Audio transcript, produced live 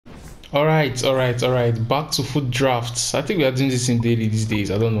All right. Back to foot drafts. I think we are doing this in daily these days.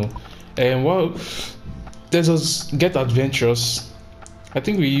 I don't know. Well, let us get adventurous. I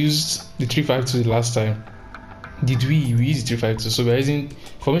think we used the 352 the last time. Did we? We used the 352. So we're using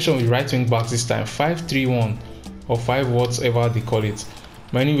formation with right wing backs this time. 5-3-1 or 5 whatever they call it.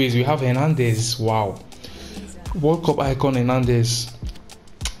 But anyways, we have Hernandez. Wow. World Cup icon Hernandez.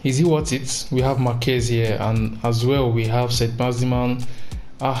 Is he worth it? We have Marquez here, and as well we have Saint Maximan.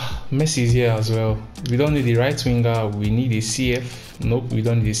 Messi is here as well. We don't need a right winger, we need a CF. Nope, we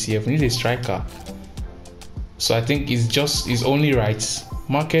don't need a CF, we need a striker. So I think it's only right.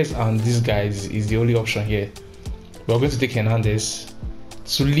 Marquez and these guys is the only option here. We're going to take Hernandez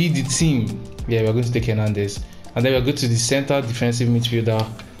to lead the team. Yeah, we're going to take Hernandez. And then we're going to the center defensive midfielder.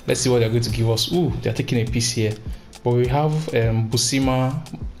 Let's see what they're going to give us. Ooh, they're taking a piece here. But we have Bissouma,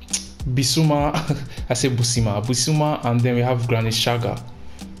 I say Bissouma, and then we have Granit Xhaka.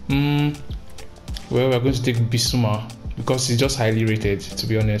 Well, we're going to take Bissouma because he's just highly rated, to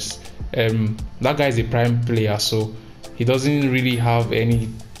be honest. That guy is a prime player, so he doesn't really have any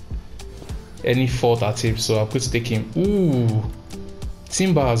fault at him, so I'm going to take him. Ooh,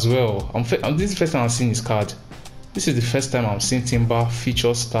 Timber as well. This is the first time I've seen his card. This is the first time I'm seeing Timber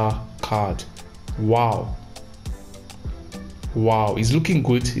feature star card. Wow, he's looking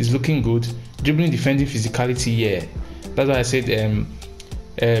good. Dribbling, defending, physicality, yeah. That's why I said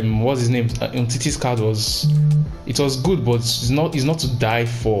what's his name? Umtiti's card was good, but it's not to die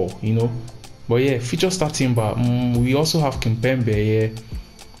for, you know. But yeah, feature star Timber. We also have Kimpembe here,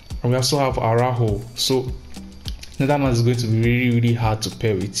 and we also have Araujo. So Netherlands is going to be really hard to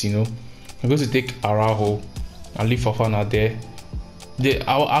pair with, you know. I'm going to take Araujo and leave Fofana there.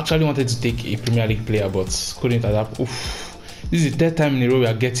 I actually wanted to take a Premier League player, but couldn't adapt. Oof. This is the third time in a row we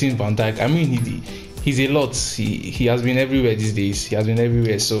are getting Van Dijk. I mean, he's a lot. He has been everywhere these days. He has been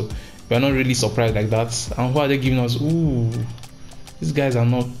everywhere, so we are not really surprised like that. And who are they giving us? Ooh, these guys are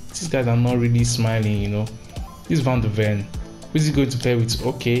not really smiling, you know. This Van de Ven, who is he going to pair with?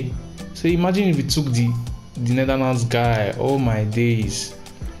 Okay, so imagine if we took the Netherlands guy. Oh my days.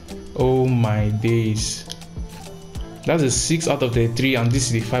 That's a 6 out of the 3, and this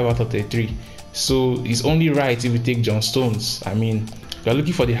is a 5 out of the 3. So it's only right if we take John Stones. I mean, we are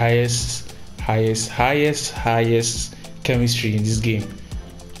looking for the highest chemistry in this game.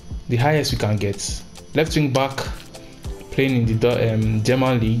 The highest we can get. Left wing back, playing in the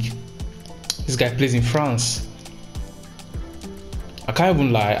German league. This guy plays in France. I can't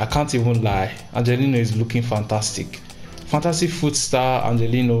even lie. Angelino is looking fantastic. Fantastic foot star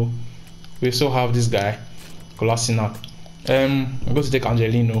Angelino. We also have this guy, Kolasinac. I'm going to take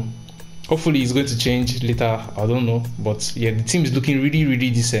Angelino. Hopefully he's going to change later, I don't know. But yeah, the team is looking really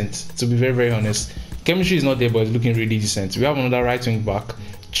decent, to be very honest. Chemistry is not there, but it's looking really decent. We have another right wing back,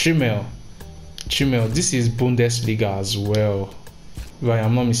 Trimmel. This is Bundesliga as well, if I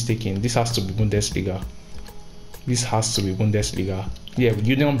am not mistaken. This has to be Bundesliga. Yeah,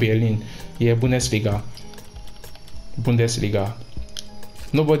 Union Berlin. Yeah, Bundesliga.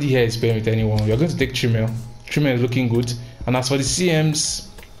 Nobody here is playing with anyone. We are going to take Trimmel. Trimmel is looking good. And as for the CMs,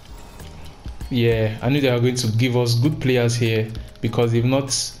 yeah, I knew they are going to give us good players here because they've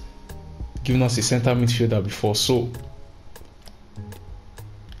not given us a center midfielder before. So,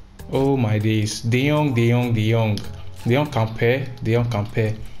 oh my days, De Jong can pair.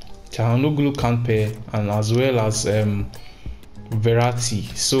 Çalhanoğlu can pair, and as well as Verratti.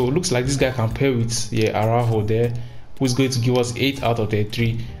 So looks like this guy can pair with Araujo there, who's going to give us 8 out of the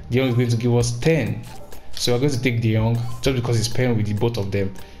 3. De Jong is going to give us 10. So we're going to take De Jong just because he's pairing with the both of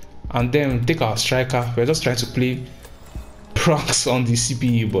them. And then take our striker. We're just trying to play pranks on the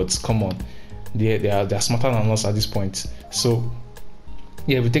CPU, but come on, they are smarter than us at this point. So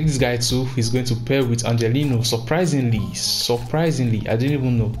yeah, we take this guy too. He's going to pair with Angelino. Surprisingly, I didn't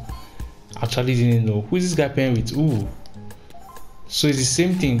even know. Actually, didn't know. Who is this guy pairing with? Ooh, so it's the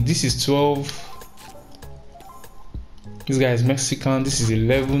same thing. This is 12. This guy is Mexican. This is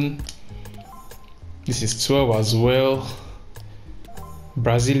 11. This is 12 as well.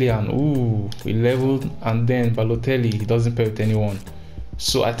 Brazilian, 11, and then Balotelli, he doesn't pair with anyone.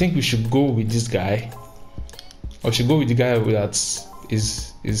 So I think we should go with this guy, or we should go with the guy that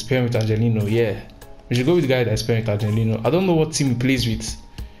is pairing with Angelino. Yeah, we should go with the guy that is pairing with Angelino. I don't know what team he plays with.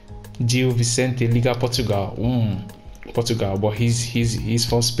 Gil Vicente, Liga Portugal, but he's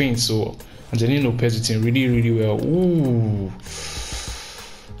from Spain, so Angelino pairs with him really well. Ooh,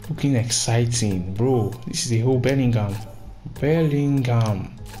 looking exciting, bro. This is the whole Bellingham. But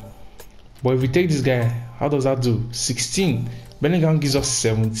if we take this guy, how does that do? 16. Bellingham gives us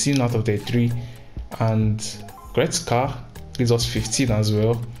 17 out of the 3, and Goretzka gives us 15 as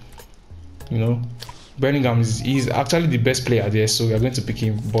well. You know, Bellingham is actually the best player there, so we are going to pick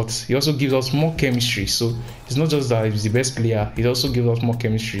him. But he also gives us more chemistry. So it's not just that he's the best player; he also gives us more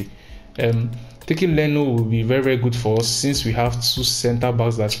chemistry. Taking Leno will be very, very good for us since we have two centre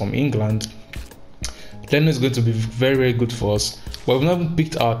backs that's from England. Leno is going to be very, very good for us. But we've not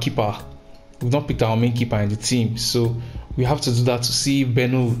picked our keeper. We've not picked our main keeper in the team, so we have to do that to see if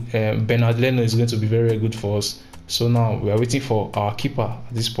Bernard Leno is going to be very, very good for us. So now we are waiting for our keeper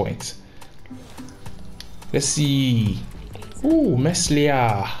at this point. Let's see. Ooh,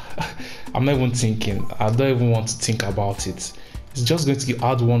 Meslier. I'm not even thinking. I don't even want to think about it. It's just going to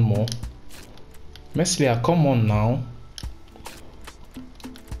add one more. Meslier, come on now.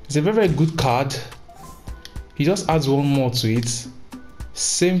 It's a very, very good card. He just adds one more to it.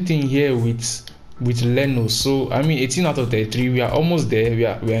 Same thing here with Leno. So I mean 18 out of 33. We are almost there. We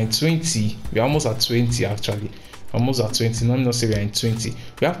are in 20. We are almost at 20 actually. Almost at 20. Let me not say we are in 20.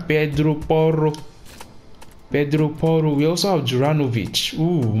 We have Pedro Porro. We also have Juranovic.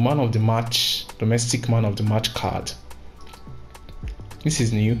 Ooh, man of the match. Domestic man of the match card. This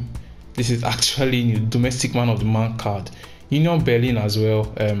is new. This is actually new. Domestic man of the match card. Union Berlin as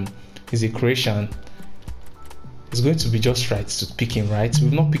well. He's a Croatian. It's going to be just right to pick him, right?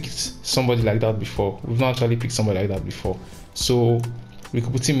 We've not picked somebody like that before. We've not actually picked somebody like that before. So we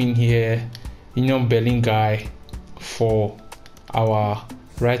could put him in here. Union Berlin guy for our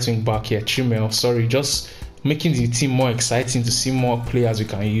right wing back here. Trimel. Sorry, just making the team more exciting to see more players we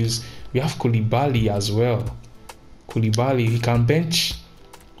can use. We have Koulibaly as well. Koulibaly, he can bench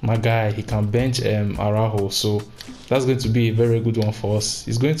my guy. He can bench Araujo. So that's going to be a very good one for us.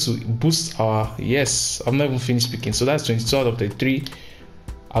 It's going to boost our... Yes, I'm not even finished speaking. So that's 22 out of 33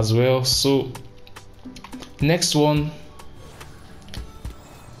 as well. So next one.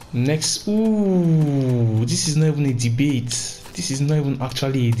 Ooh, this is not even a debate. This is not even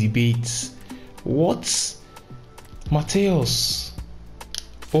actually a debate. What? Mateus.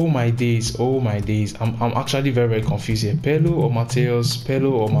 Oh my days. I'm actually very, very confused here. Pelo or Mateus?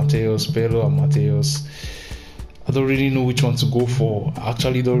 I don't really know which one to go for. I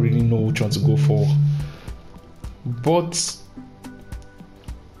actually don't really know which one to go for. But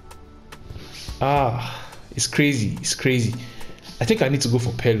it's crazy. I think I need to go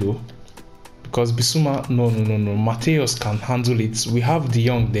for Pelo because Bissouma, no. Mateus can handle it. We have De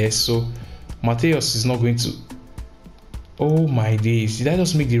Jong there, so Mateus is not going to. Oh my days! Did I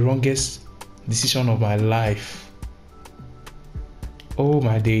just make the wrongest decision of my life? Oh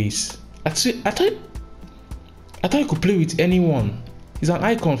my days! I thought you could play with anyone. He's an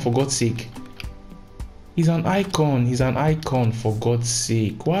icon, for God's sake. He's an icon, for God's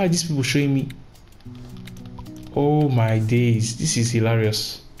sake. Why are these people showing me? Oh my days! This is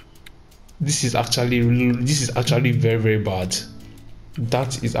hilarious. This is actually very, very bad.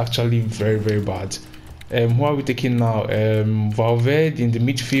 That is actually very, very bad. Who are we taking now? Valverde in the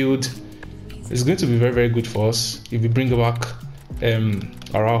midfield. It's going to be very, very good for us if we bring back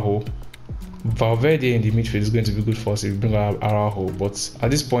Araujo. Valverde in the midfield is going to be good for us if we bring Araujo. But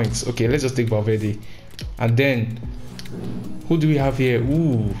at this point, okay, let's just take Valverde. And then, who do we have here?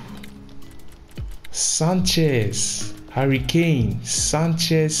 Ooh, Sanchez, Harry Kane,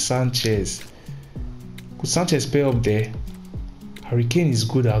 Sanchez. Could Sanchez play up there? Harry Kane is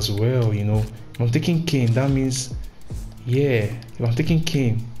good as well, you know. If I'm taking Kane, that means, yeah, if I'm taking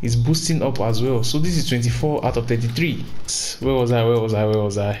Kane, it's boosting up as well. So this is 24 out of 33. Where was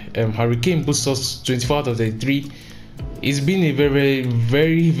I? Harry Kane boosts us 24 out of 33. It's been a very,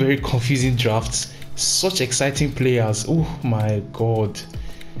 very, very confusing draft. Such exciting players. Oh my god.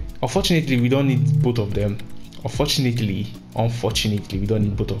 Unfortunately, we don't need both of them. Unfortunately, we don't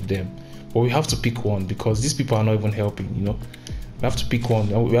need both of them. But we have to pick one because these people are not even helping, you know. We have to pick one.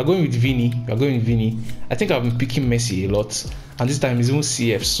 We are going with Vini. I think I've been picking Messi a lot, and this time it's even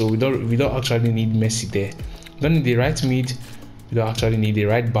CF, so we don't actually need Messi there. We don't need the right mid. We don't actually need the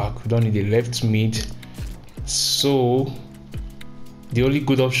right back. We don't need the left mid. So the only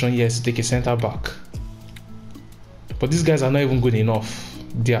good option here is to take a centre back. But these guys are not even good enough.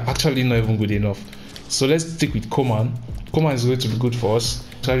 They are actually not even good enough. So let's stick with Coman. Coman is going to be good for us.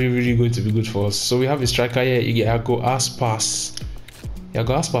 Actually, really going to be good for us. So we have a striker here, Iago Aspas.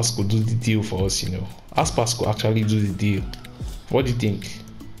 Iago Aspas could do the deal for us, you know. Aspas could actually do the deal. What do you think?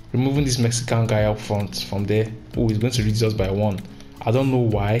 Removing this Mexican guy up front from there. Oh, he's going to reduce us by 1. I don't know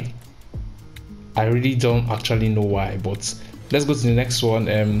why. I really don't actually know why. But let's go to the next one.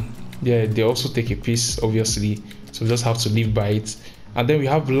 Yeah, they also take a piece, obviously. So we just have to live by it. And then we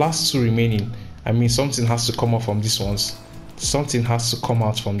have last 2 remaining. I mean, something has to come out from these ones.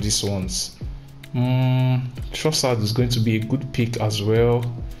 Trossard is going to be a good pick as well.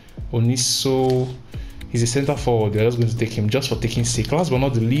 Oniso. He's a center forward. We're just going to take him just for taking sake. Last but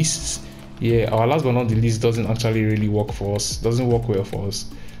not the least, yeah, our last but not the least doesn't actually really work for us. Doesn't work well for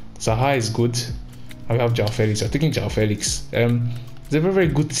us. Zaha is good. And we have João Felix. I'm taking João Felix. It's a very, very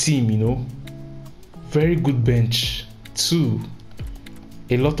good team, you know. Very good bench. 2.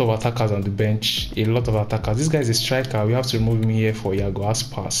 A lot of attackers on the bench. A lot of attackers. This guy is a striker. We have to remove him here for Iago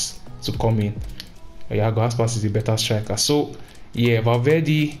Aspas to come in. Iago Aspas is a better striker. So, yeah,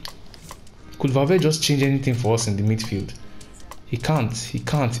 Valverde. Could Valverde just change anything for us in the midfield? He can't. He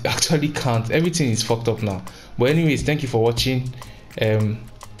actually can't. Everything is fucked up now. But anyways, thank you for watching.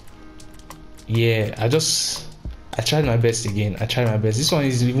 Yeah, I tried my best again. This one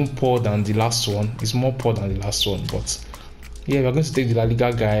is even poor than the last one. It's more poor than the last one. But yeah, we're going to take the La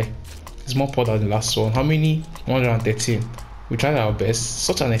Liga guy. It's more poor than the last one. How many? 113. We tried our best.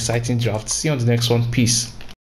 Such an exciting draft. See you on the next one. Peace.